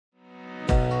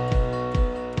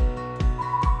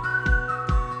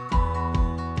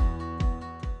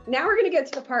Now we're going to get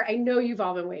to the part I know you've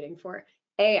all been waiting for,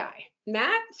 AI.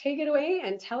 Matt, take it away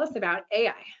and tell us about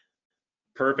AI.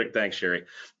 Perfect, thanks, Sherry.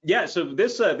 Yeah, so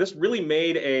this really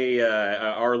made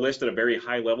our list at a very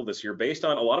high level this year, based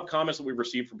on a lot of comments that we've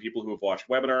received from people who have watched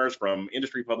webinars, from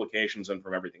industry publications, and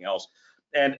from everything else.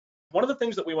 And one of the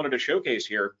things that we wanted to showcase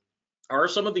here are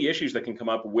some of the issues that can come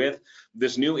up with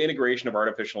this new integration of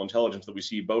artificial intelligence that we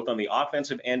see both on the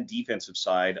offensive and defensive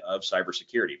side of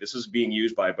cybersecurity. This is being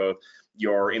used by both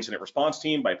your incident response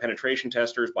team, by penetration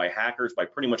testers, by hackers, by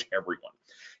pretty much everyone.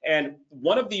 And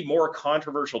one of the more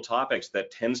controversial topics that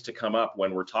tends to come up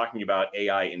when we're talking about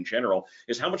AI in general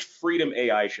is how much freedom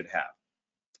AI should have.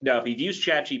 Now, if you've used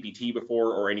ChatGPT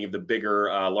before, or any of the bigger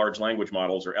large language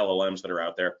models or LLMs that are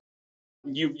out there,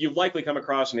 you've likely come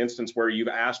across an instance where you've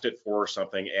asked it for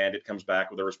something and it comes back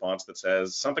with a response that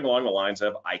says something along the lines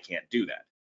of, "I can't do that."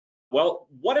 Well,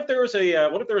 what if there was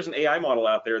an AI model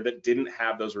out there that didn't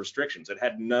have those restrictions? It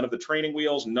had none of the training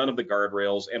wheels, none of the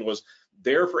guardrails, and was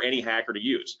there for any hacker to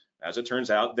use. As it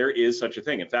turns out, there is such a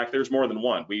thing. In fact, there's more than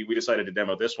one. We decided to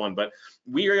demo this one, but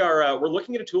we're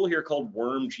looking at a tool here called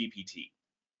WormGPT.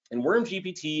 And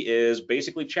WormGPT is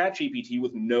basically ChatGPT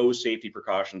with no safety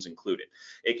precautions included.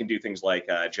 It can do things like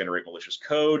generate malicious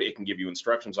code. It can give you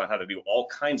instructions on how to do all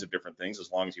kinds of different things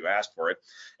as long as you ask for it.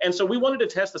 And so we wanted to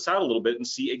test this out a little bit and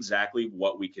see exactly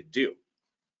what we could do.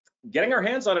 Getting our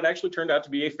hands on it actually turned out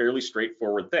to be a fairly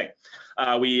straightforward thing.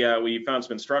 We found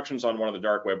some instructions on one of the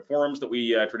dark web forums that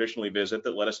we traditionally visit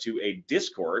that led us to a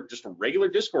Discord, just a regular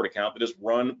Discord account that is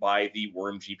run by the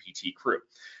WormGPT crew.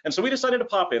 And so we decided to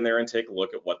pop in there and take a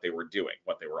look at what they were doing,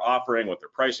 what they were offering, what their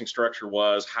pricing structure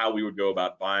was, how we would go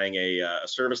about buying a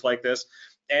service like this.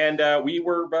 And we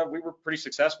were pretty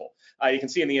successful. You can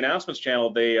see in the announcements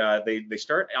channel, they've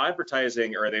started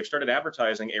advertising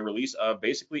a release of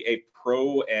basically a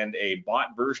pro and a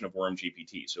bot version of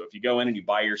WormGPT. So if you go in and you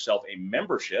buy yourself a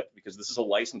membership, because this is a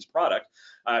licensed product,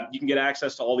 you can get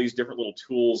access to all these different little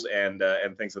tools and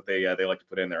things that they like to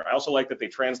put in there. I also like that they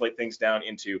translate things down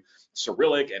into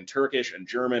Cyrillic and Turkish and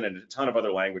German and a ton of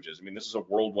other languages. I mean, this is a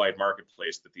worldwide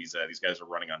marketplace that these guys are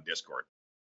running on Discord.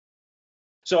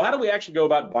 So how do we actually go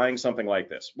about buying something like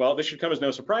this? Well, this should come as no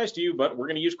surprise to you, but we're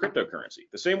going to use cryptocurrency.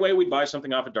 The same way we'd buy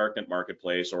something off a darknet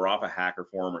marketplace or off a hacker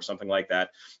forum or something like that,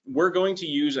 we're going to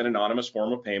use an anonymous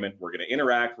form of payment. We're going to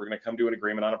interact, we're going to come to an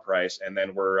agreement on a price, and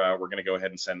then we're going to go ahead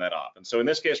and send that off. And so in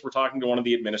this case, we're talking to one of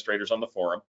the administrators on the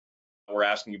forum. We're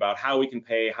asking about how we can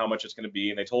pay, how much it's going to be,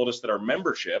 and they told us that our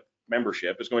membership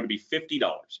is going to be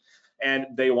 $50. And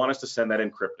they want us to send that in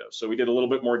crypto. So we did a little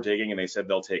bit more digging, and they said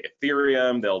they'll take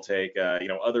Ethereum, they'll take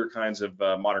other kinds of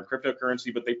modern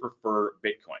cryptocurrency, but they prefer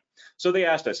Bitcoin. So they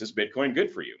asked us, is Bitcoin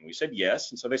good for you? And we said yes.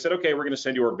 And so they said, okay, we're going to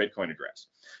send you our Bitcoin address.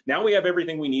 Now we have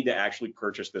everything we need to actually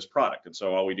purchase this product. And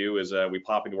so all we do is we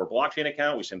pop into our blockchain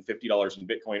account, we send $50 in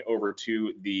Bitcoin over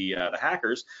to the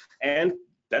hackers, and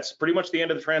that's pretty much the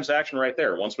end of the transaction right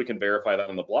there. Once we can verify that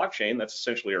on the blockchain, that's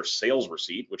essentially our sales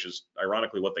receipt, which is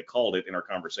ironically what they called it in our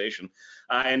conversation,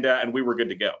 and we were good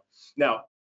to go. Now,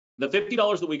 the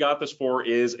 $50 that we got this for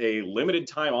is a limited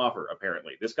time offer,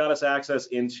 apparently. This got us access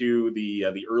into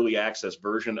the early access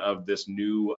version of this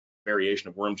new variation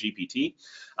of WormGPT.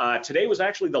 Today was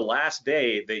actually the last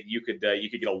day that you could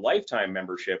get a lifetime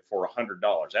membership for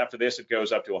 $100. After this, it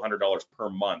goes up to $100 per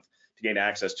month to gain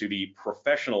access to the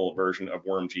professional version of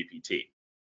WormGPT.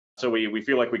 So we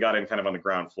feel like we got in kind of on the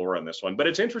ground floor on this one. But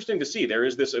it's interesting to see there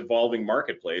is this evolving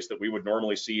marketplace that we would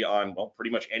normally see on, well,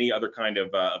 pretty much any other kind of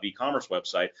e-commerce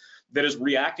website that is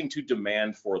reacting to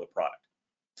demand for the product.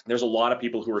 There's a lot of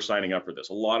people who are signing up for this.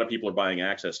 A lot of people are buying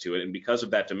access to it. And because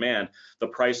of that demand, the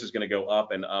price is going to go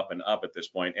up and up and up at this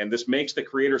point. And this makes the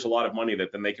creators a lot of money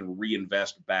that then they can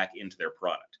reinvest back into their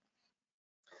product.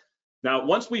 Now,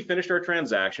 once we finished our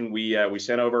transaction, we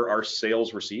sent over our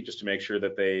sales receipt just to make sure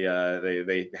that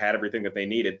they had everything that they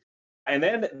needed. And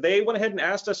then they went ahead and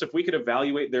asked us if we could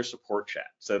evaluate their support chat.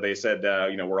 So they said,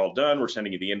 we're all done. We're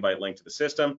sending you the invite link to the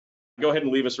system. Go ahead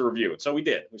and leave us a review. And so we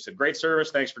did. We said, great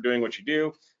service. Thanks for doing what you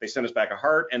do. They sent us back a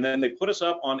heart, and then they put us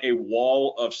up on a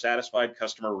wall of satisfied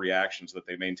customer reactions that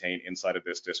they maintain inside of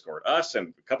this Discord. Us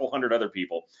and a couple hundred other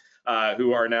people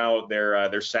who are now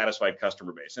their satisfied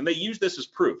customer base. And they use this as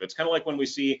proof. It's kind of like when we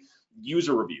see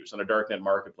user reviews on a darknet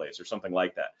marketplace or something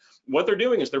like that. What they're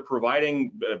doing is they're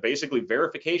providing basically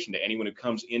verification to anyone who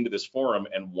comes into this forum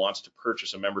and wants to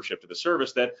purchase a membership to the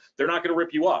service that they're not going to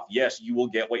rip you off. Yes, you will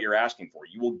get what you're asking for.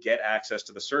 You will get access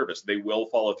to the service. They will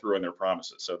follow through on their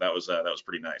promises. So that was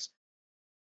pretty nice.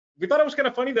 We thought it was kind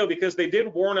of funny though, because they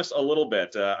did warn us a little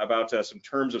bit about some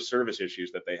terms of service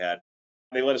issues that they had.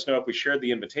 They let us know if we shared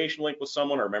the invitation link with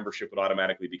someone, our membership would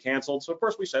automatically be canceled. So of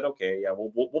course we said, okay, yeah,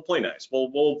 we'll play nice.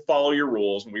 We'll follow your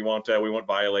rules, and we won't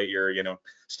violate your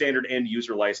standard end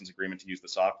user license agreement to use the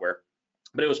software.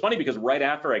 But it was funny because right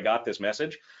after I got this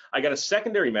message, I got a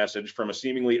secondary message from a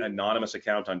seemingly anonymous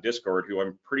account on Discord, who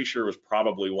I'm pretty sure was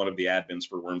probably one of the admins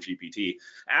for WormGPT,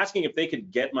 asking if they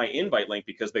could get my invite link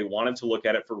because they wanted to look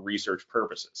at it for research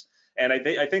purposes. And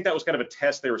I think that was kind of a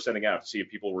test they were sending out to see if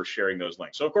people were sharing those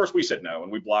links. So of course we said no,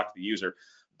 and we blocked the user.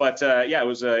 But yeah, it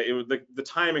was the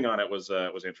timing on it was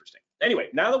interesting. Anyway,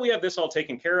 now that we have this all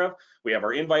taken care of, we have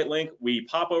our invite link, we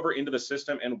pop over into the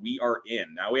system, and we are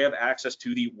in. Now we have access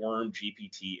to the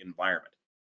WormGPT environment.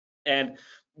 And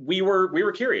we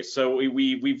were curious. So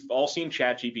we've all seen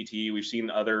ChatGPT, we've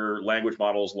seen other language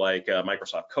models like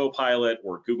Microsoft Copilot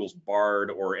or Google's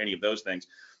Bard or any of those things.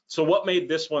 So what made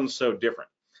this one so different?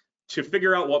 To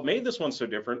figure out what made this one so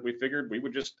different, we figured we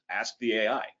would just ask the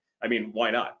AI. I mean,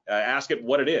 why not? Ask it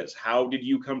what it is. How did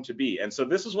you come to be? And so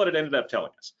this is what it ended up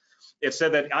telling us. It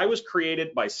said that I was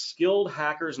created by skilled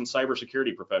hackers and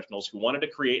cybersecurity professionals who wanted to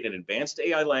create an advanced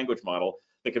AI language model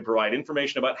that could provide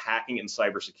information about hacking and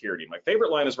cybersecurity. My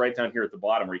favorite line is right down here at the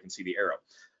bottom where you can see the arrow.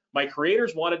 My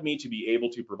creators wanted me to be able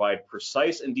to provide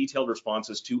precise and detailed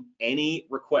responses to any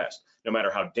request, no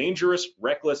matter how dangerous,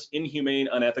 reckless, inhumane,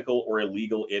 unethical, or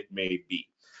illegal it may be.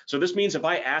 So this means if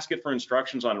I ask it for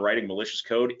instructions on writing malicious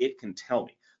code, it can tell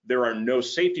me. There are no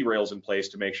safety rails in place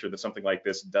to make sure that something like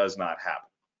this does not happen.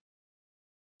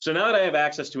 So now that I have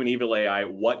access to an evil AI,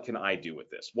 what can I do with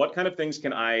this? What kind of things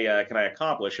can I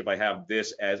accomplish if I have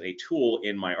this as a tool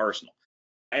in my arsenal?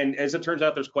 And as it turns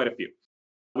out, there's quite a few.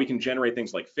 We can generate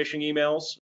things like phishing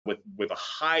emails with a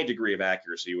high degree of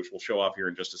accuracy, which we'll show off here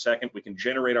in just a second. We can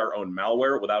generate our own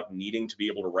malware without needing to be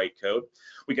able to write code.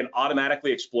 We can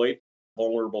automatically exploit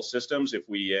vulnerable systems if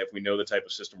we know the type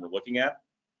of system we're looking at.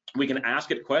 We can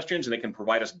ask it questions and it can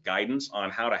provide us guidance on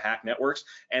how to hack networks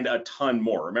and a ton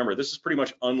more. Remember, this is pretty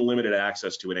much unlimited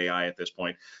access to an AI at this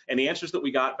point. And the answers that we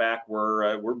got back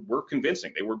were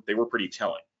convincing. They were pretty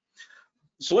telling.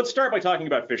 So let's start by talking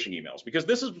about phishing emails, because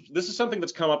this is something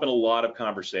that's come up in a lot of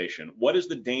conversation. What is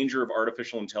the danger of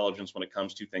artificial intelligence when it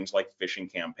comes to things like phishing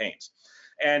campaigns?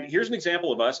 And here's an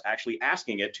example of us actually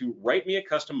asking it to write me a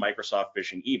custom Microsoft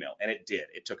phishing email, and it did.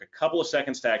 It took a couple of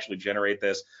seconds to actually generate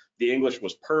this. The English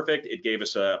was perfect. It gave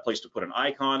us a place to put an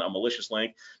icon, a malicious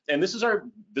link, and this is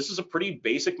a pretty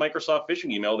basic Microsoft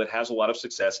phishing email that has a lot of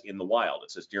success in the wild.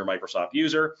 It says, "Dear Microsoft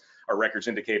user, our records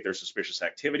indicate there's suspicious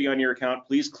activity on your account.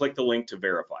 Please click the link to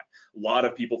verify." A lot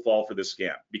of people fall for this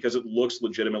scam because it looks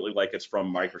legitimately like it's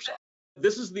from Microsoft.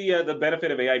 This is the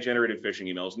benefit of AI-generated phishing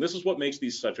emails, and this is what makes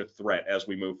these such a threat as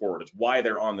we move forward. It's why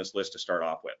they're on this list to start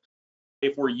off with.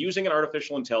 If we're using an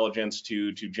artificial intelligence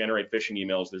to generate phishing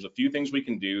emails, there's a few things we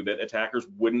can do that attackers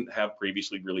wouldn't have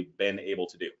previously really been able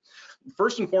to do.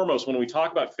 First and foremost, when we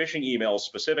talk about phishing emails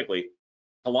specifically,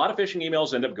 a lot of phishing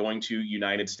emails end up going to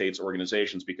United States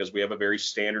organizations because we have a very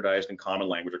standardized and common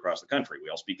language across the country. We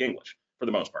all speak English for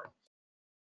the most part.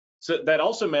 So that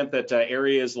also meant that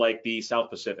areas like the South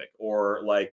Pacific or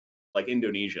like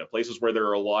Indonesia, places where there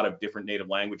are a lot of different native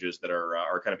languages that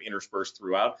are kind of interspersed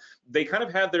throughout, they kind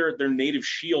of had their native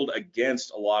shield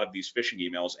against a lot of these phishing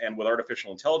emails, and with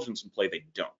artificial intelligence in play, they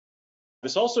don't.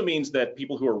 This also means that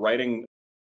people who are writing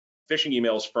phishing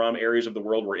emails from areas of the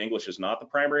world where English is not the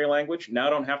primary language now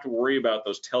don't have to worry about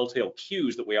those telltale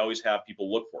cues that we always have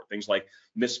people look for, things like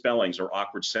misspellings or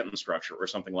awkward sentence structure or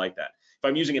something like that. If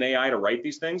I'm using an AI to write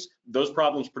these things, those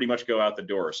problems pretty much go out the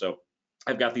door. So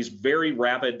I've got these very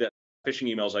rapid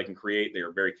phishing emails I can create. They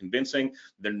are very convincing.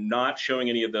 They're not showing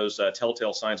any of those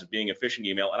telltale signs of being a phishing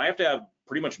email, and I have to have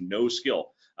pretty much no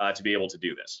skill to be able to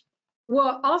do this.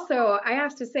 Well, also, I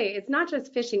have to say, it's not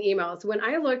just phishing emails. When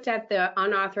I looked at the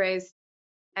unauthorized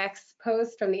X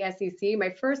post from the SEC, my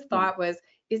first thought was,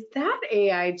 is that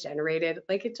AI generated?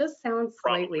 Like, it just sounds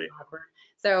slightly Probably. awkward.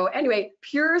 So anyway,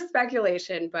 pure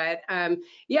speculation, but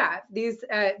yeah, these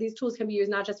tools can be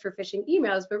used not just for phishing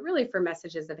emails, but really for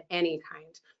messages of any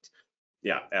kind.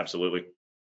 Yeah, absolutely.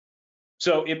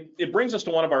 So it brings us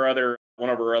to one of our other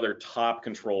top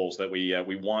controls that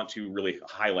we want to really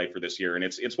highlight for this year, and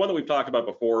it's one that we've talked about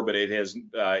before, but it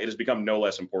has become no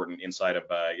less important inside of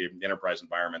enterprise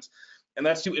environments, and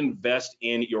that's to invest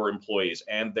in your employees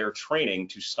and their training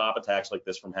to stop attacks like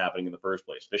this from happening in the first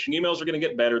place. Phishing emails are going to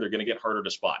get better; they're going to get harder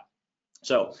to spot.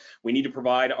 So we need to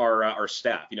provide our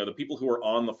staff, the people who are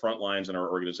on the front lines in our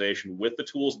organization, with the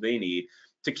tools they need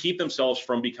to keep themselves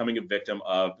from becoming a victim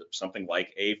of something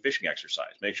like a phishing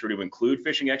exercise. Make sure to include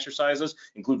phishing exercises,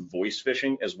 include voice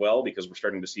phishing as well, because we're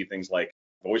starting to see things like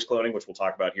voice cloning, which we'll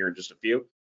talk about here in just a few.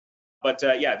 But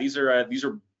yeah, these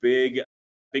are big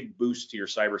big boost to your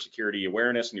cybersecurity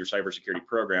awareness and your cybersecurity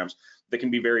programs that can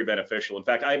be very beneficial. In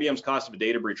fact, IBM's cost of a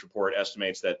data breach report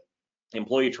estimates that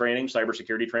employee training,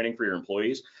 cybersecurity training for your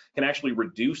employees can actually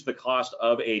reduce the cost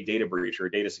of a data breach or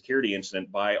a data security incident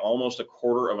by almost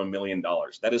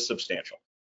 $250,000. That is substantial.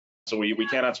 So we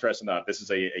cannot stress enough, this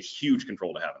is a huge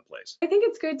control to have in place. I think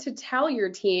it's good to tell your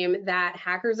team that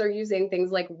hackers are using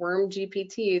things like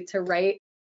WormGPT to write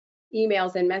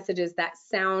emails and messages that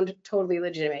sound totally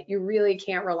legitimate. You really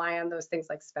can't rely on those things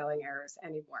like spelling errors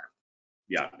anymore.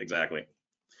 Yeah, exactly.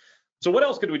 So what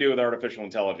else could we do with artificial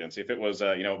intelligence if it was,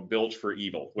 built for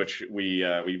evil, which we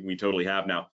totally have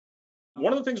now?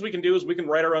 One of the things we can do is we can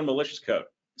write our own malicious code.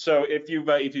 So if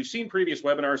you've seen previous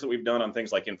webinars that we've done on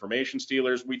things like information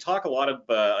stealers, we talk a lot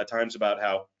of times about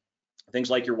how things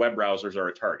like your web browsers are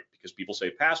a target because people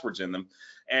save passwords in them,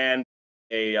 and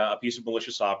a piece of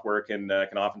malicious software can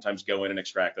oftentimes go in and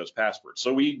extract those passwords.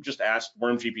 So we just asked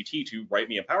WormGPT to write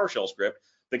me a PowerShell script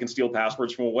that can steal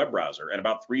passwords from a web browser. And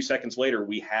about 3 seconds later,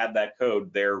 we had that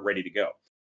code there ready to go.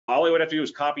 All I would have to do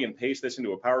is copy and paste this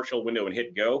into a PowerShell window and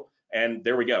hit go. And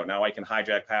there we go. Now I can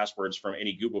hijack passwords from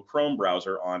any Google Chrome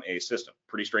browser on a system.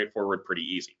 Pretty straightforward, pretty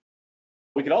easy.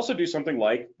 We could also do something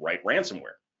like write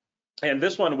ransomware. And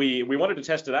this one, we wanted to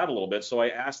test it out a little bit. So I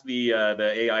asked the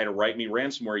AI to write me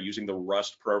ransomware using the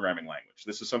Rust programming language.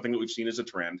 This is something that we've seen as a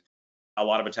trend. A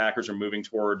lot of attackers are moving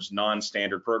towards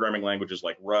non-standard programming languages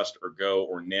like Rust or Go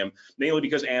or NIM, mainly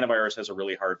because antivirus has a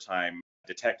really hard time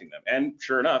detecting them. And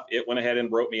sure enough, it went ahead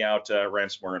and wrote me out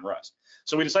ransomware in Rust.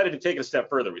 So we decided to take it a step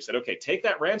further. We said, okay, take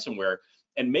that ransomware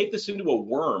and make this into a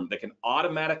worm that can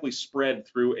automatically spread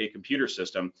through a computer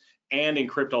system and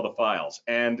encrypt all the files.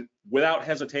 And without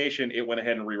hesitation, it went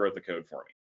ahead and rewrote the code for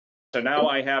me. So now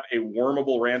I have a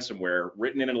wormable ransomware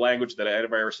written in a language that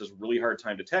antivirus has a really hard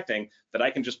time detecting that I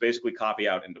can just basically copy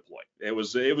out and deploy. It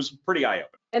was pretty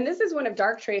eye-opening. And this is one of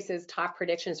Darktrace's top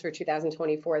predictions for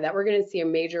 2024, that we're going to see a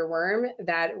major worm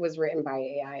that was written by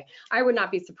AI. I would not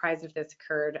be surprised if this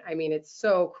occurred. I mean, it's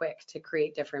so quick to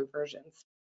create different versions.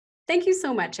 Thank you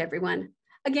so much, everyone.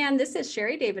 Again, this is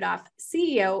Sherry Davidoff,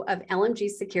 CEO of LMG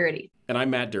Security. And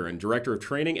I'm Matt Duran, Director of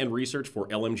Training and Research for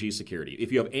LMG Security.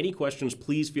 If you have any questions,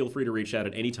 please feel free to reach out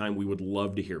at any time. We would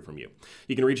love to hear from you.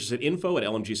 You can reach us at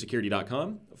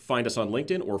info@lmgsecurity.com, find us on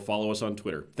LinkedIn, or follow us on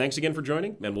Twitter. Thanks again for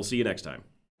joining, and we'll see you next time.